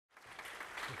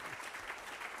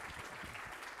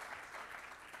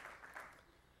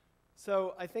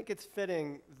So I think it's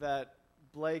fitting that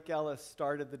Blake Ellis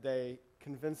started the day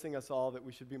convincing us all that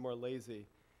we should be more lazy.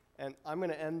 And I'm going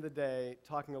to end the day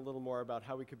talking a little more about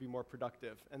how we could be more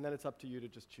productive. And then it's up to you to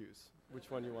just choose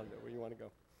which one you want to do, where you want to go.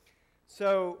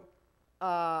 So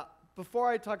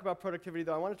before I talk about productivity,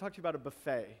 though, I want to talk to you about a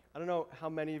buffet. I don't know how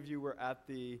many of you were at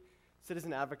the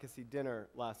Citizen Advocacy dinner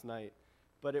last night,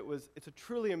 but it's a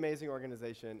truly amazing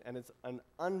organization, and it's an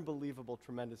unbelievable,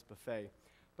 tremendous buffet.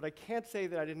 But I can't say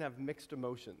that I didn't have mixed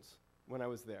emotions when I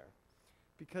was there,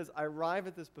 because I arrive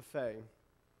at this buffet,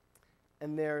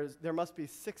 and there must be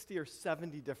 60 or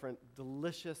 70 different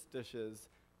delicious dishes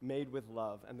made with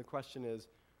love, and the question is,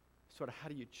 sort of, how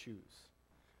do you choose,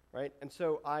 right? And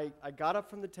so I got up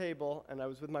from the table, and I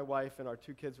was with my wife, and our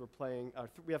two kids were playing.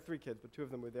 We have three kids, but two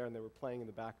of them were there, and they were playing in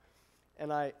the back.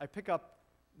 And I pick up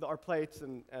our plates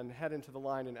and head into the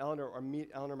line, and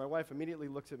Eleanor, my wife, immediately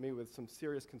looks at me with some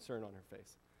serious concern on her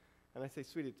face. And I say,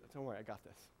 sweetie, don't worry, I got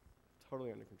this.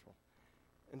 Totally under control.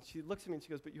 And she looks at me and she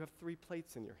goes, but you have 3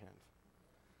 plates in your hand.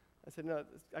 I said, no,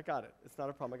 I got it. It's not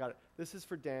a problem. I got it. This is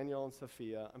for Daniel and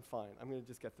Sophia. I'm fine. I'm going to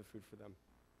just get the food for them.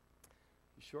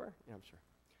 You sure? Yeah, I'm sure.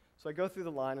 So I go through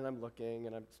the line, and I'm looking,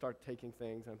 and I start taking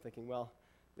things, and I'm thinking, well,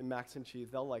 the macs and cheese,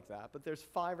 they'll like that. But there's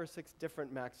 5 or 6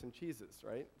 different macs and cheeses,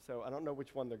 right? So I don't know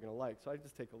which one they're going to like. So I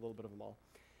just take a little bit of them all.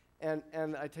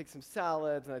 And I take some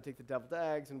salads, and I take the deviled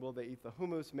eggs, and will they eat the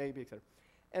hummus? Maybe, et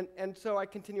cetera. And so I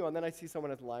continue on. Then I see someone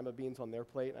has lima beans on their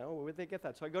plate. And where'd they get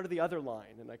that? So I go to the other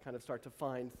line, and I kind of start to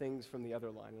find things from the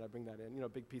other line, and I bring that in. You know, a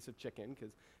big piece of chicken,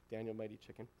 because Daniel might eat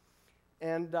chicken.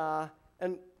 And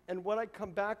what I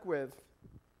come back with,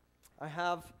 I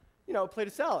have, a plate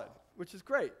of salad, which is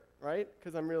great, right?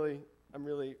 Because I'm really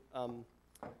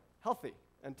healthy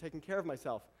and taking care of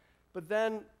myself. But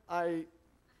then I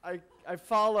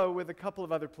follow with a couple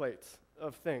of other plates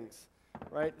of things,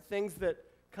 right? Things that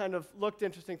kind of looked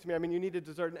interesting to me. I mean, you need a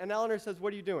dessert. And Eleanor says,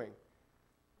 what are you doing?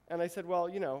 And I said, well,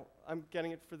 I'm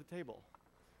getting it for the table.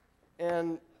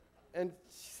 And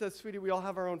she says, sweetie, we all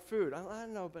have our own food. I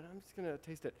don't know, but I'm just going to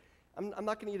taste it. I'm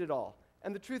not going to eat it all.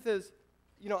 And the truth is,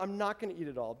 I'm not going to eat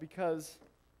it all because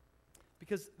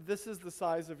this is the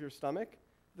size of your stomach.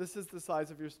 This is the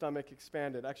size of your stomach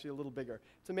expanded, actually a little bigger.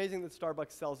 It's amazing that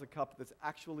Starbucks sells a cup that's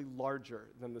actually larger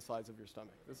than the size of your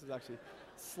stomach. This is actually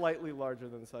slightly larger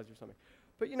than the size of your stomach.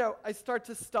 But, I start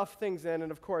to stuff things in,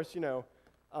 and of course,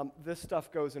 this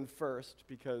stuff goes in first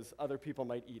because other people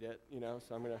might eat it,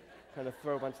 so I'm going to kind of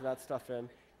throw a bunch of that stuff in.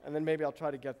 And then maybe I'll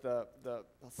try to get I'll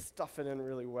stuff it in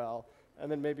really well,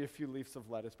 and then maybe a few leaves of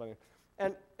lettuce by the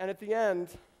end. And at the end,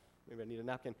 maybe I need a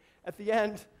napkin. At the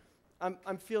end,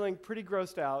 I'm feeling pretty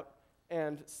grossed out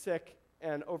and sick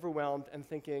and overwhelmed and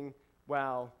thinking,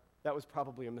 wow, that was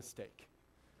probably a mistake,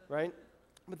 right?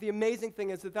 But the amazing thing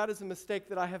is that is a mistake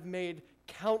that I have made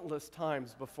countless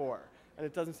times before, and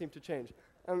it doesn't seem to change.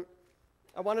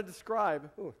 I want to describe,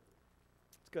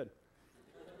 it's good.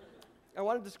 I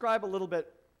want to describe a little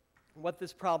bit what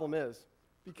this problem is,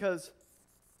 because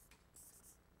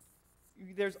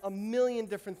there's a million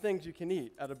different things you can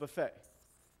eat at a buffet,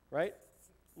 right?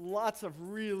 Lots of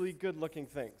really good-looking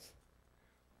things.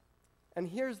 And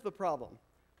here's the problem.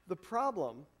 The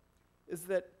problem is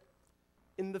that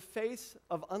in the face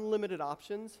of unlimited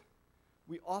options,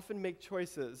 we often make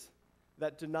choices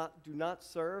that do not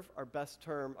serve our best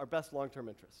long-term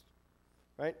interest,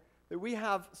 right? That we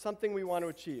have something we want to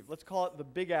achieve. Let's call it the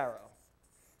big arrow.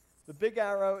 The big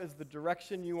arrow is the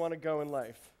direction you want to go in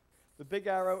life. The big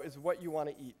arrow is what you want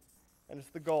to eat, and it's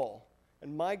the goal.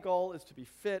 And my goal is to be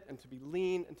fit and to be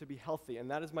lean and to be healthy,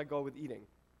 and that is my goal with eating.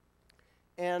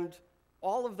 And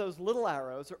all of those little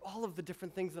arrows are all of the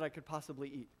different things that I could possibly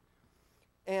eat.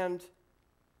 And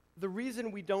the reason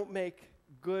we don't make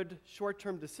good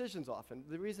short-term decisions often,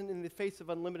 the reason in the face of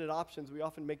unlimited options we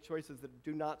often make choices that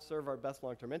do not serve our best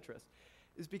long-term interest,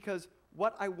 is because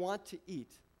what I want to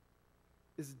eat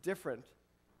is different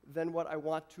than what I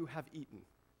want to have eaten,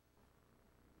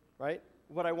 right?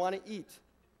 What I want to eat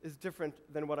is different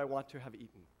than what I want to have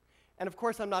eaten. And of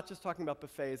course, I'm not just talking about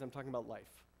buffets, I'm talking about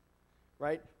life,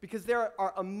 right? Because there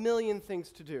are a million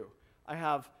things to do. I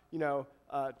have,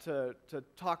 to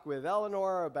talk with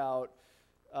Eleanor about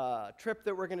a trip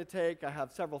that we're going to take. I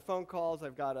have several phone calls.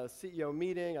 I've got a CEO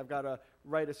meeting. I've got to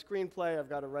write a screenplay. I've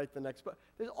got to write the next book.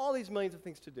 There's all these millions of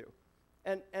things to do.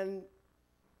 And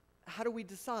how do we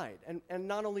decide? And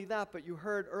not only that, but you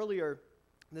heard earlier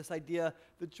this idea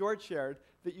that George shared,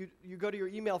 that you go to your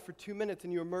email for 2 minutes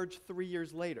and you emerge 3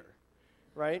 years later,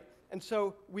 right? And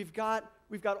so we've got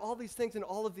all these things and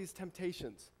all of these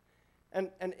temptations. And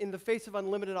in the face of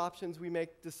unlimited options, we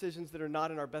make decisions that are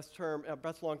not in our best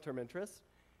long-term interests.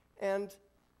 And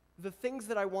the things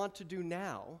that I want to do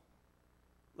now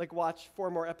like watch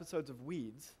 4 more episodes of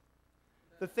Weeds.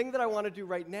 The thing that I want to do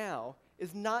right now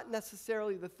is not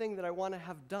necessarily the thing that I want to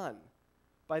have done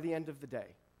by the end of the day.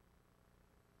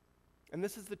 And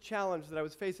this is the challenge that I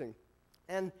was facing.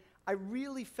 And I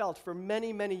really felt for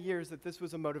many, many years that this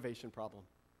was a motivation problem.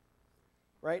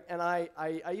 Right? And I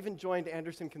even joined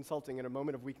Anderson Consulting in a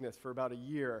moment of weakness for about a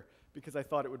year because I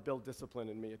thought it would build discipline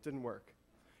in me. It didn't work.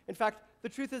 In fact, the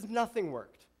truth is nothing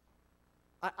worked.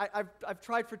 I've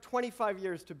tried for 25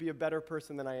 years to be a better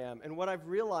person than I am. And what I've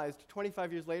realized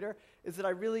 25 years later is that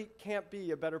I really can't be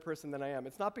a better person than I am.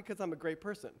 It's not because I'm a great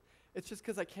person. It's just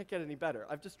because I can't get any better.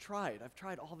 I've just tried. I've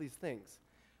tried all these things.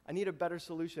 I need a better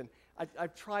solution.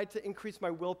 I've tried to increase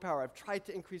my willpower. I've tried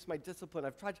to increase my discipline.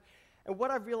 And what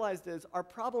I've realized is our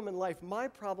problem in life, my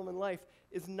problem in life,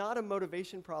 is not a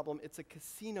motivation problem. It's a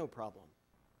casino problem.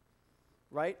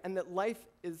 Right? And that life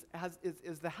is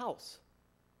the house.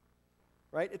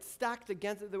 Right? It's stacked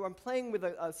against, I'm playing with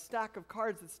a stack of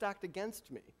cards that's stacked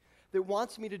against me, that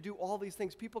wants me to do all these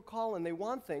things. People call and they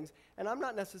want things, and I'm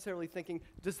not necessarily thinking,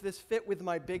 does this fit with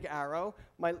my big arrow,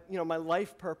 my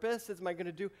life purpose? Am I going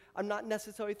to do? I'm not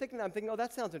necessarily thinking that. I'm thinking, oh,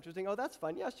 that sounds interesting. Oh, that's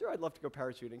fun. Yeah, sure, I'd love to go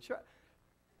parachuting. Sure.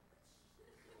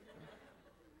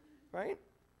 Right?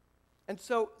 And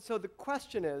so the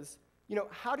question is,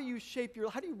 how do you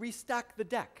restack the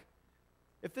deck?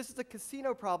 If this is a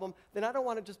casino problem, then I don't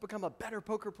want to just become a better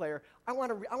poker player. I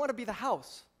want to be the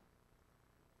house.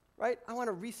 Right? I want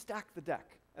to restack the deck.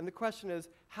 And the question is,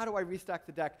 how do I restack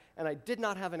the deck? And I did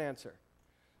not have an answer.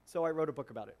 So I wrote a book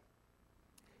about it.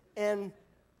 And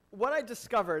what I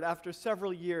discovered after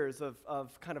several years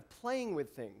of kind of playing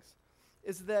with things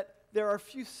is that there are a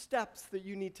few steps that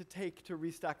you need to take to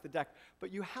restack the deck.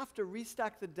 But you have to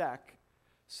restack the deck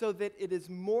so that it is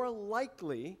more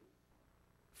likely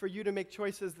for you to make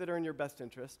choices that are in your best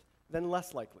interest than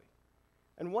less likely.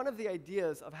 And one of the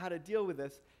ideas of how to deal with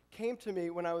this came to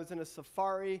me when I was in a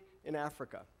safari in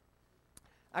Africa.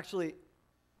 Actually,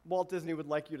 Walt Disney would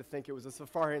like you to think it was a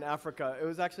safari in Africa. It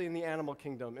was actually in the animal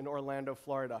kingdom in Orlando,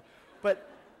 Florida. But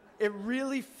it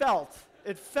really felt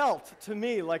to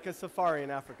me like a safari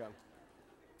in Africa.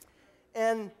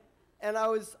 And I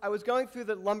was going through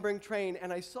the lumbering train,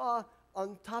 and I saw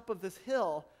on top of this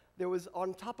hill,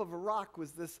 on top of a rock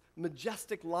was this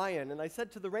majestic lion. And I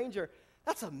said to the ranger,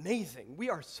 that's amazing.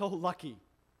 We are so lucky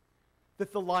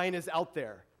that the lion is out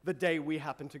there the day we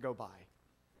happen to go by.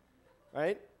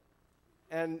 Right?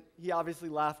 And he obviously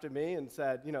laughed at me and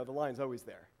said, the lion's always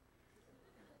there.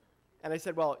 And I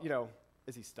said, well,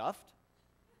 is he stuffed?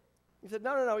 He said,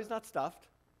 no, he's not stuffed.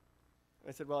 And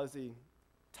I said, well, is he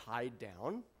tied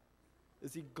down?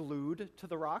 Is he glued to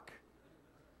the rock?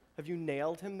 Have you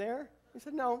nailed him there? He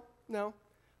said, no. So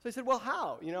I said, well,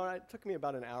 how? And it took me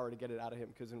about an hour to get it out of him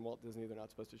because in Walt Disney, they're not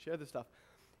supposed to share this stuff.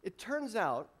 It turns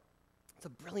out, it's a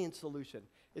brilliant solution.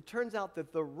 It turns out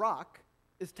that the rock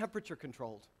is temperature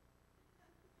controlled,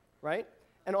 right?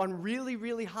 And on really,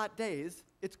 really hot days,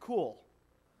 it's cool.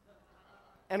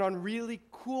 And on really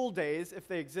cool days, if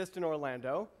they exist in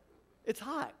Orlando, it's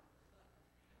hot.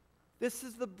 This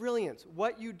is the brilliance.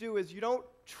 What you do is you don't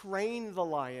train the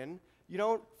lion, you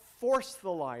don't force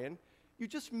the lion, you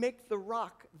just make the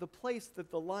rock the place that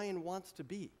the lion wants to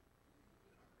be,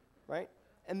 right?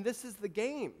 And this is the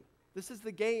game. This is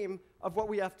the game of what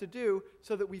we have to do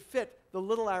so that we fit the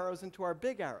little arrows into our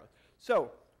big arrows. So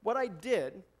what I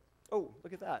did, oh,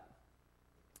 look at that.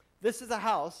 This is a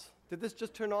house. Did this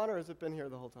just turn on, or has it been here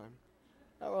the whole time?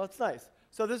 Oh, well, it's nice.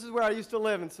 So this is where I used to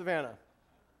live in Savannah.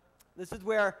 This is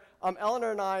where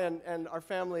Eleanor and I and our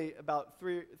family about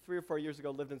three or 4 years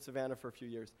ago lived in Savannah for a few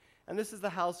years. And this is the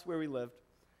house where we lived.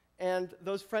 And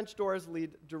those French doors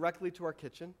lead directly to our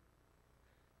kitchen.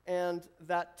 And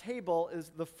that table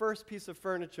is the first piece of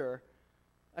furniture.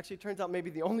 Actually, it turns out maybe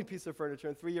the only piece of furniture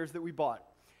in 3 years that we bought.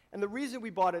 And the reason we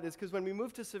bought it is because when we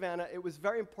moved to Savannah, it was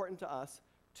very important to us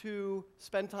to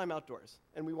spend time outdoors.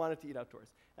 And we wanted to eat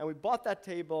outdoors. And we bought that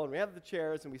table, and we had the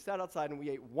chairs, and we sat outside, and we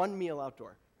ate one meal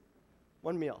outdoor.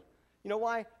 One meal. You know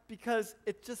why? Because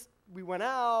we went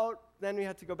out, then we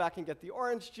had to go back and get the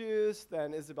orange juice,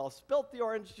 then Isabel spilt the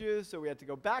orange juice, so we had to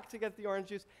go back to get the orange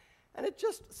juice, and it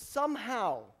just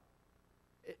somehow,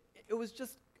 it was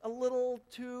just a little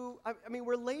too, I mean,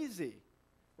 we're lazy,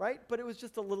 right? But it was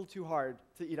just a little too hard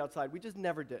to eat outside. We just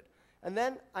never did. And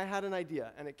then I had an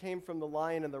idea, and it came from the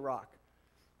lion and the rock.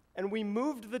 And we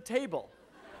moved the table.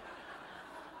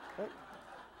 Right?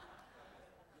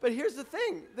 But here's the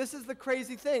thing. This is the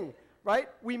crazy thing, right?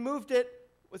 We moved it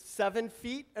with 7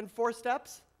 feet and 4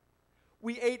 steps.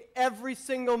 We ate every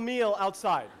single meal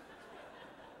outside.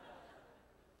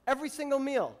 Every single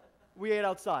meal we ate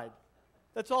outside.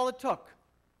 That's all it took,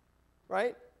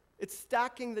 right? It's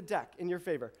stacking the deck in your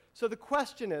favor. So the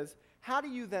question is, how do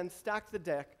you then stack the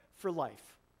deck for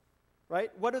life,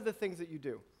 right? What are the things that you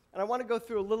do? And I want to go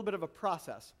through a little bit of a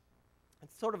process.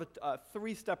 It's sort of a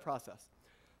three-step process.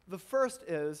 The first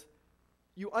is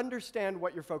you understand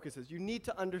what your focus is. You need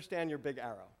to understand your big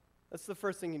arrow. That's the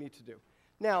first thing you need to do.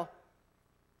 Now,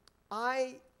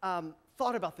 I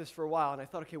thought about this for a while, and I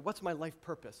thought, okay, what's my life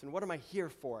purpose, and what am I here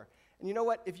for? And you know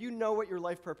what? If you know what your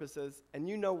life purpose is, and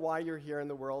you know why you're here in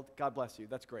the world, God bless you.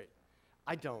 That's great.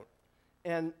 I don't.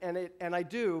 And I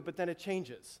do, but then it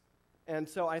changes. And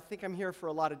so I think I'm here for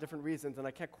a lot of different reasons, and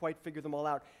I can't quite figure them all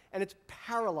out. And it's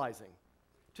paralyzing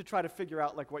to try to figure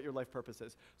out like what your life purpose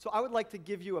is. So I would like to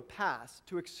give you a pass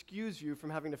to excuse you from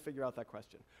having to figure out that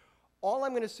question. All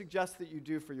I'm going to suggest that you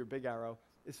do for your big arrow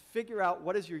is figure out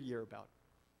what is your year about.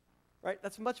 Right?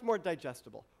 That's much more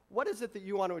digestible. What is it that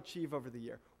you want to achieve over the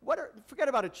year? Forget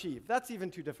about achieve. That's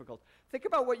even too difficult. Think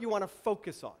about what you want to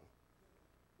focus on.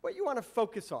 What you want to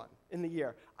focus on in the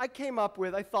year. I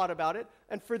thought about it,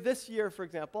 and for this year, for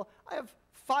example, I have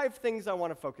 5 things I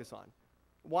want to focus on.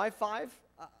 Why 5?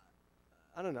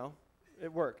 I don't know.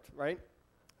 It worked, right?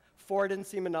 4 didn't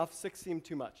seem enough, 6 seemed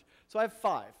too much. So I have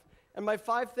 5. And my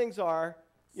 5 things are,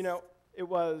 it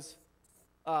was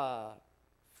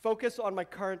focus on my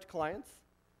current clients,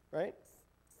 right?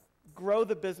 Grow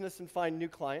the business and find new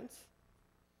clients.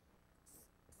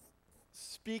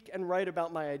 Speak and write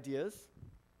about my ideas.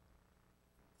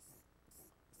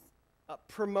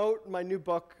 Promote my new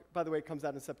book. By the way, it comes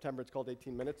out in September. It's called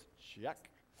 18 Minutes. Check.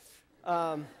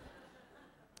 And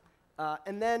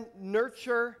then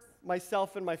nurture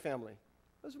myself and my family.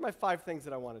 Those are my 5 things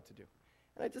that I wanted to do.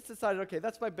 And I just decided, okay,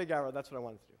 that's my big arrow. That's what I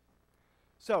wanted to do.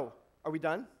 So, are we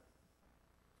done?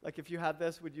 Like if you had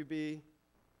this,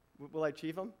 will I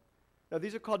achieve them? No,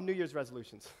 these are called New Year's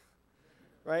resolutions,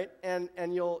 right? And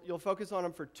you'll focus on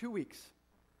them for 2 weeks.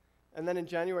 And then in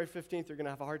January 15th, you're going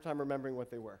to have a hard time remembering what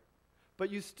they were.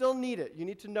 But you still need it. You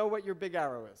need to know what your big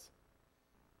arrow is.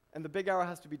 And the big arrow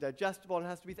has to be digestible, and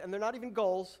and they're not even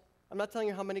goals. I'm not telling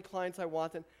you how many clients I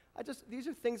want. And these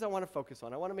are things I want to focus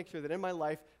on. I want to make sure that in my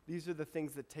life, these are the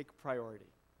things that take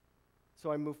priority.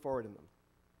 So I move forward in them.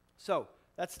 So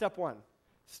that's step 1.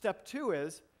 Step 2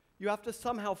 is you have to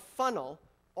somehow funnel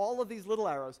all of these little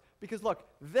arrows. Because look,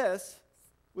 this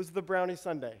was the brownie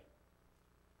sundae.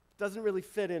 Doesn't really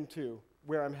fit into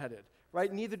where I'm headed,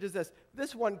 right? Neither does this.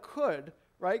 This one could,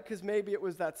 right? Because maybe it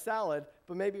was that salad,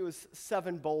 but maybe it was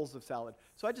 7 bowls of salad.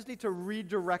 So I just need to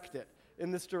redirect it in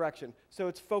this direction so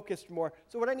it's focused more.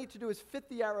 So what I need to do is fit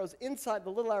the arrows inside, the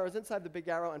little arrows inside the big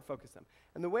arrow and focus them.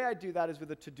 And the way I do that is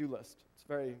with a to-do list. It's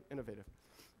very innovative.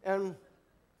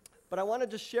 But I want to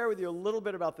just share with you a little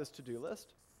bit about this to-do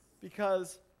list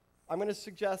because I'm going to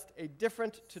suggest a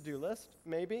different to-do list,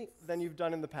 maybe, than you've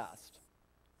done in the past.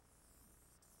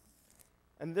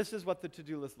 And this is what the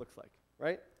to-do list looks like,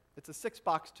 right? It's a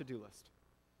 6-box to-do list.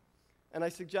 And I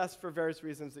suggest for various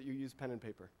reasons that you use pen and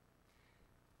paper.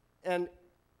 And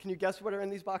can you guess what are in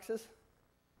these boxes?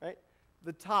 Right?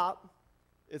 The top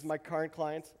is my current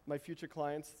clients, my future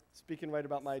clients, speak and write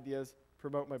about my ideas,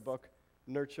 promote my book,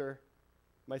 nurture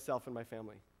myself and my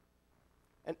family.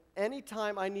 And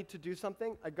anytime I need to do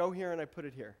something, I go here and I put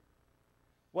it here.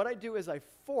 What I do is I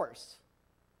force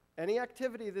any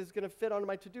activity that is going to fit on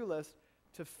my to-do list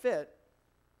to fit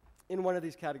in one of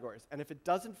these categories. And if it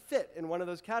doesn't fit in one of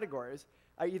those categories,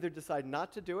 I either decide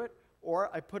not to do it or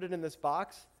I put it in this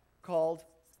box called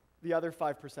the other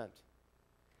 5%.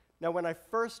 Now, when I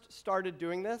first started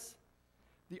doing this,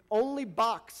 the only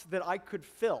box that I could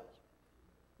fill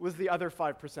was the other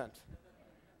 5%.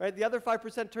 Right? The other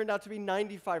 5% turned out to be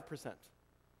 95%.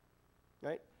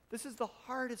 Right? This is the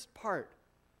hardest part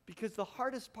because the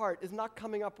hardest part is not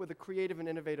coming up with a creative and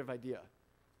innovative idea.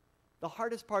 The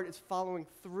hardest part is following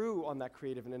through on that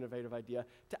creative and innovative idea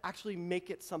to actually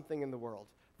make it something in the world.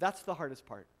 That's the hardest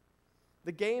part.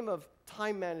 The game of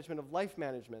time management, of life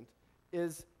management,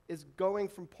 is going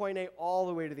from point A all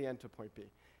the way to the end to point B.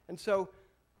 And so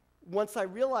once I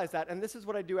realized that, and this is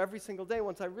what I do every single day,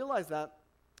 once I realized that,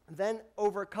 then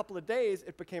over a couple of days,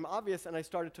 it became obvious, and I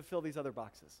started to fill these other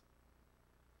boxes.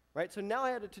 Right? So now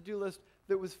I had a to-do list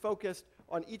that was focused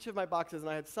on each of my boxes, and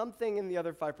I had something in the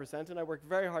other 5%, and I worked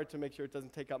very hard to make sure it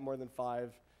doesn't take up more than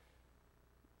 5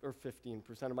 or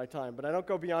 15% of my time. But I don't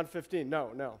go beyond 15.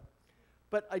 No.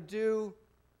 But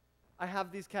I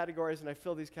have these categories, and I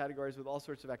fill these categories with all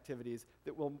sorts of activities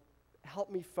that will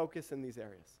help me focus in these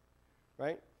areas.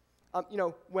 Right?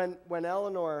 When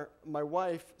Eleanor, my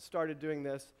wife, started doing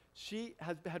this, She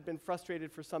had been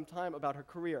frustrated for some time about her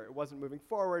career. It wasn't moving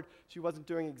forward. She wasn't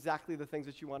doing exactly the things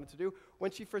that she wanted to do. When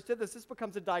she first did this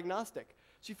becomes a diagnostic.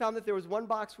 She found that there was one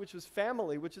box which was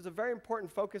family, which is a very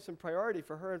important focus and priority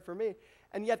for her and for me,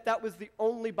 and yet that was the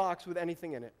only box with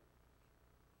anything in it.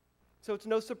 So it's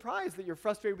no surprise that you're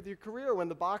frustrated with your career when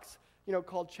the box,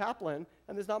 called chaplain,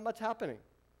 and there's not much happening.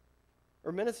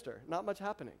 Or minister, not much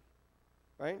happening,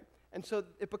 right? And so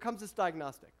it becomes this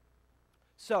diagnostic.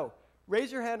 So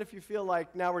raise your hand if you feel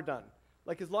like now we're done.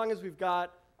 Like as long as we've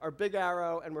got our big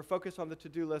arrow and we're focused on the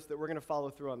to-do list that we're going to follow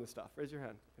through on this stuff. Raise your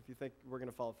hand if you think we're going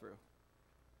to follow through.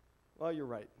 Well, you're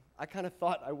right. I kind of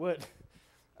thought I would,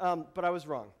 but I was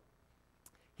wrong.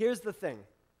 Here's the thing,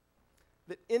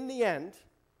 that in the end,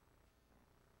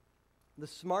 the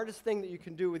smartest thing that you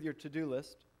can do with your to-do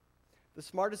list, the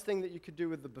smartest thing that you could do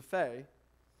with the buffet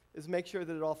is make sure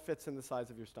that it all fits in the size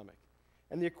of your stomach.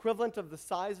 And the equivalent of the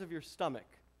size of your stomach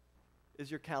is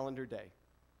your calendar day.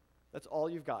 That's all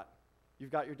you've got.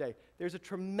 You've got your day. There's a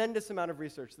tremendous amount of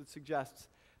research that suggests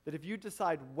that if you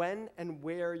decide when and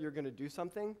where you're going to do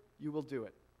something, you will do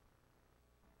it.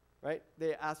 Right?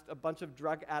 They asked a bunch of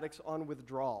drug addicts on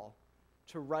withdrawal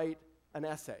to write an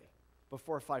essay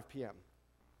before 5 p.m.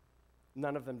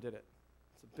 None of them did it.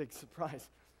 It's a big surprise.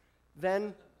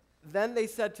 Then they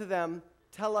said to them,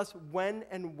 tell us when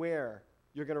and where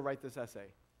you're going to write this essay.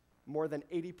 More than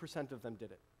 80% of them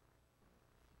did it.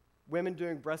 Women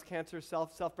doing breast cancer,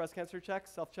 self-breast cancer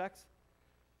checks, self-checks,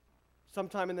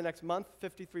 sometime in the next month,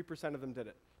 53% of them did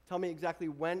it. Tell me exactly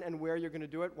when and where you're going to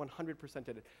do it, 100%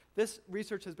 did it. This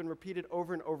research has been repeated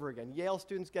over and over again. Yale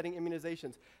students getting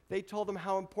immunizations, they told them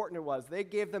how important it was. They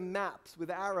gave them maps with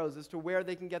arrows as to where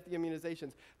they can get the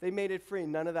immunizations. They made it free.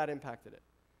 None of that impacted it.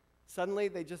 Suddenly,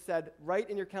 they just said, write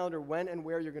in your calendar when and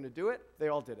where you're going to do it. They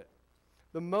all did it.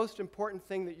 The most important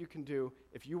thing that you can do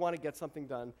if you want to get something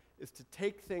done is to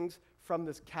take things from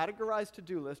this categorized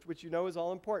to-do list, which you know is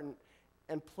all important,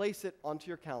 and place it onto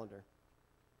your calendar.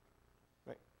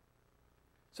 Right?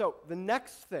 So the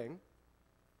next thing,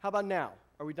 how about now?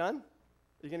 Are we done?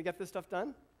 Are you going to get this stuff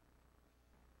done?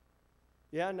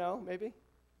 Yeah, no, maybe?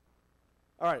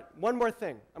 All right, one more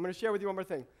thing. I'm going to share with you one more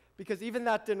thing, because even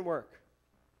that didn't work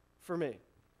for me.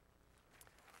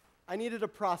 I needed a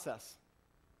process.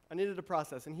 And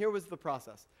here was the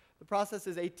process. The process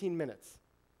is 18 minutes.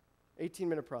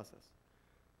 18-minute process.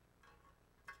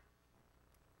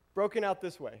 Broken out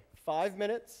this way. 5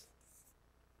 minutes,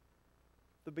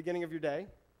 the beginning of your day.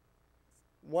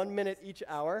 1 minute each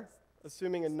hour,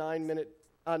 assuming a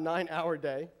 9-hour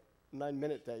day.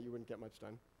 9-minute day, you wouldn't get much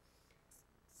done.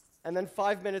 And then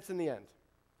 5 minutes in the end.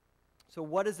 So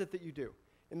what is it that you do?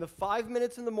 In the 5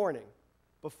 minutes in the morning,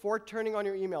 before turning on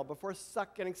your email, before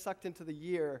getting sucked into the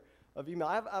year of email.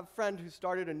 I have a friend who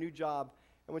started a new job,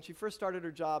 and when she first started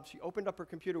her job, she opened up her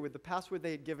computer with the password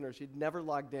they had given her. She'd never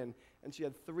logged in, and she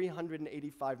had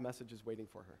 385 messages waiting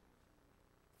for her.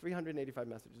 385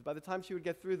 messages. By the time she would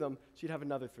get through them, she'd have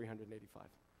another 385.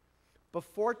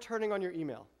 Before turning on your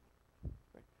email,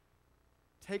 right,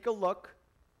 take a look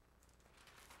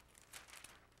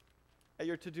at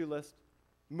your to-do list,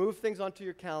 move things onto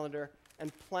your calendar,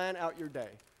 and plan out your day.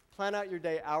 Plan out your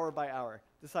day hour by hour.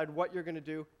 Decide what you're going to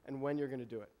do and when you're going to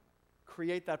do it.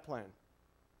 Create that plan.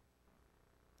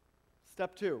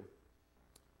 Step 2.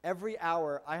 Every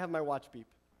hour, I have my watch beep.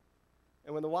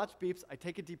 And when the watch beeps, I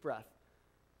take a deep breath.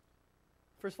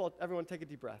 First of all, everyone take a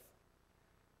deep breath.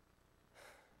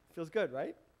 Feels good,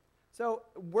 right? So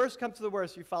worst comes to the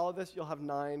worst. You follow this, you'll have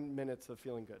 9 minutes of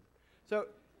feeling good. So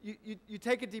you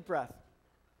take a deep breath.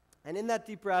 And in that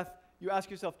deep breath, you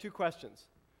ask yourself 2 questions.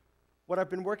 What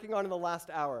I've been working on in the last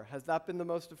hour, has that been the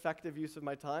most effective use of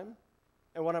my time?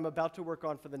 And what I'm about to work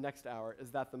on for the next hour,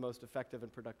 is that the most effective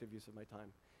and productive use of my time?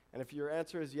 And if your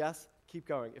answer is yes, keep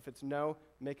going. If it's no,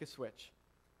 make a switch.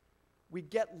 We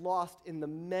get lost in the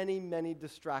many, many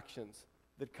distractions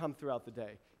that come throughout the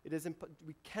day.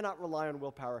 We cannot rely on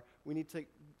willpower. We need to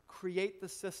create the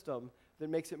system that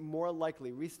makes it more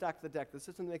likely, restack the deck, the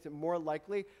system that makes it more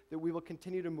likely that we will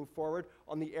continue to move forward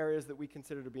on the areas that we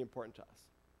consider to be important to us.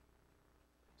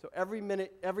 So every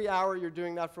minute, every hour, you're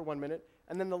doing that for 1 minute.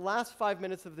 And then the last 5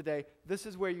 minutes of the day, this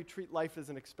is where you treat life as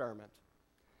an experiment.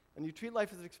 And you treat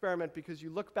life as an experiment because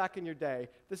you look back in your day.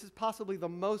 This is possibly the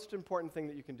most important thing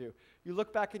that you can do. You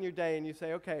look back in your day and you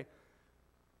say, okay,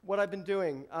 what I've been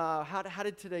doing, how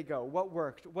did today go? What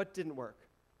worked? What didn't work?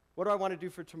 What do I want to do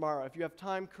for tomorrow? If you have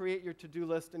time, create your to-do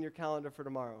list in your calendar for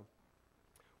tomorrow.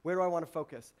 Where do I want to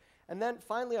focus? And then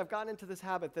finally, I've gotten into this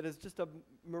habit that is just a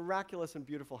miraculous and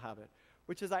beautiful habit,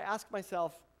 which is I ask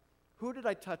myself, who did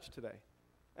I touch today?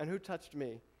 And who touched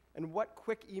me? And what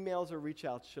quick emails or reach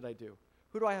outs should I do?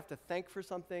 Who do I have to thank for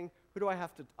something? Who do I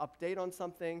have to update on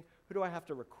something? Who do I have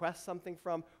to request something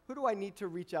from? Who do I need to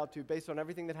reach out to based on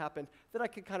everything that happened that I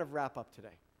could kind of wrap up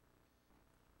today?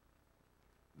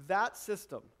 That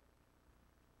system,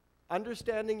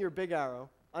 understanding your big arrow,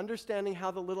 understanding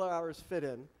how the little arrows fit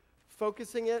in,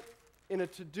 focusing it in a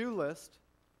to-do list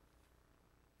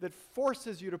that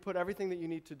forces you to put everything that you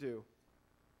need to do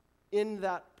in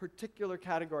that particular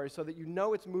category so that you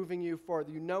know it's moving you forward,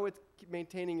 you know it's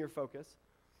maintaining your focus,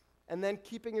 and then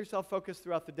keeping yourself focused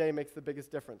throughout the day makes the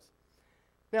biggest difference.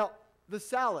 Now, the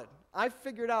salad, I've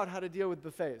figured out how to deal with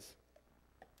buffets.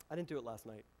 I didn't do it last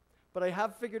night, but I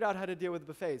have figured out how to deal with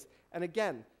buffets. And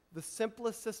again, the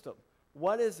simplest system.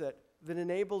 What is it that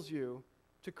enables you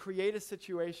to create a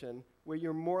situation where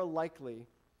you're more likely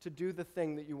to do the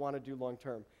thing that you want to do long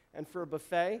term? And for a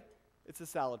buffet, it's a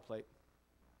salad plate.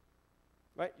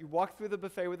 Right? You walk through the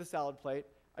buffet with a salad plate.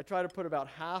 I try to put about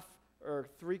half or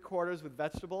 3/4 with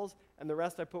vegetables, and the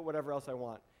rest I put whatever else I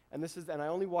want. And I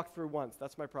only walk through once.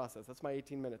 That's my process. That's my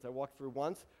 18 minutes. I walk through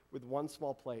once with one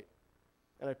small plate.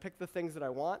 And I pick the things that I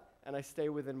want, and I stay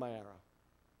within my arrow.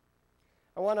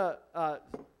 I want to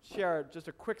share just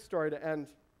a quick story to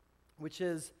end, which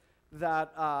is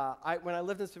that when I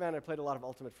lived in Savannah, I played a lot of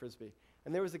Ultimate Frisbee.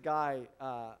 And there was a guy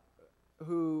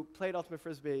who played Ultimate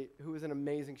Frisbee who was in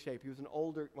amazing shape. He was not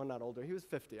older, he was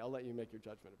 50. I'll let you make your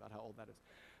judgment about how old that is.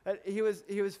 He was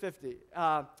 50.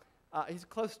 He's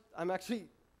close, I'm actually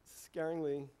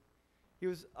scaringly, he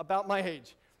was about my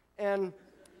age. But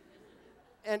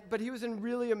he was in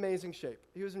really amazing shape.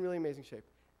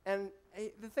 And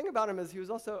the thing about him is he was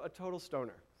also a total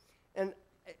stoner. And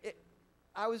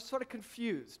I was sort of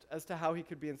confused as to how he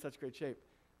could be in such great shape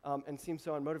and seem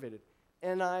so unmotivated.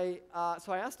 And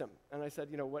so I asked him, and I said,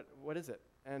 what is it?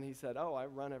 And he said, I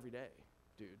run every day,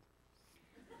 dude.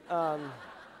 And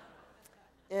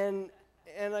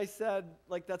I said,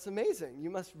 that's amazing.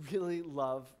 You must really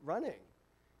love running.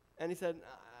 And he said,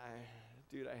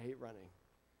 dude, I hate running.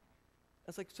 I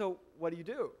was like, so what do you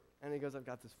do? And he goes, I've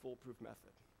got this foolproof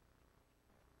method.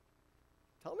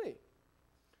 Tell me.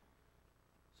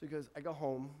 So he goes, I go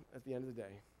home at the end of the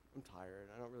day. I'm tired.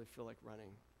 I don't really feel like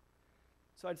running.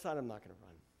 So I decided I'm not going to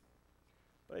run.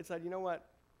 But I decided, you know what?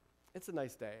 It's a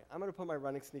nice day. I'm going to put my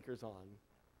running sneakers on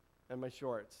and my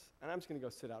shorts, and I'm just going to go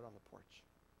sit out on the porch.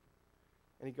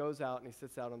 And he goes out and he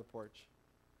sits out on the porch.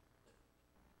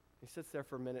 He sits there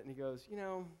for a minute and he goes,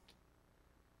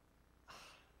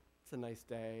 it's a nice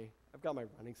day. I've got my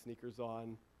running sneakers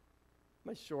on,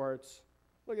 my shorts.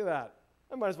 Look at that.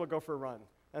 I might as well go for a run.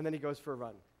 And then he goes for a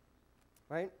run,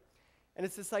 right? And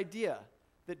it's this idea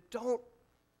that don't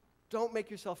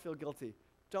make yourself feel guilty.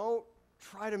 Don't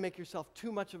try to make yourself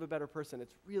too much of a better person.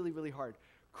 It's really, really hard.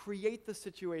 Create the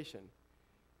situation.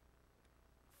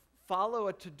 Follow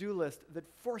a to-do list that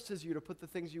forces you to put the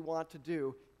things you want to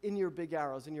do in your big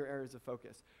arrows, in your areas of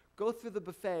focus. Go through the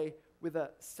buffet with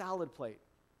a salad plate,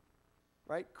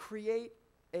 right? Create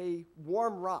a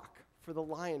warm rock for the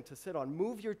lion to sit on.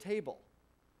 Move your table.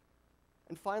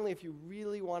 And finally, if you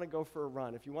really want to go for a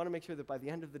run, if you want to make sure that by the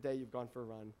end of the day you've gone for a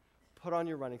run, put on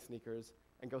your running sneakers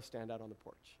and go stand out on the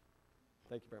porch.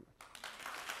 Thank you very much.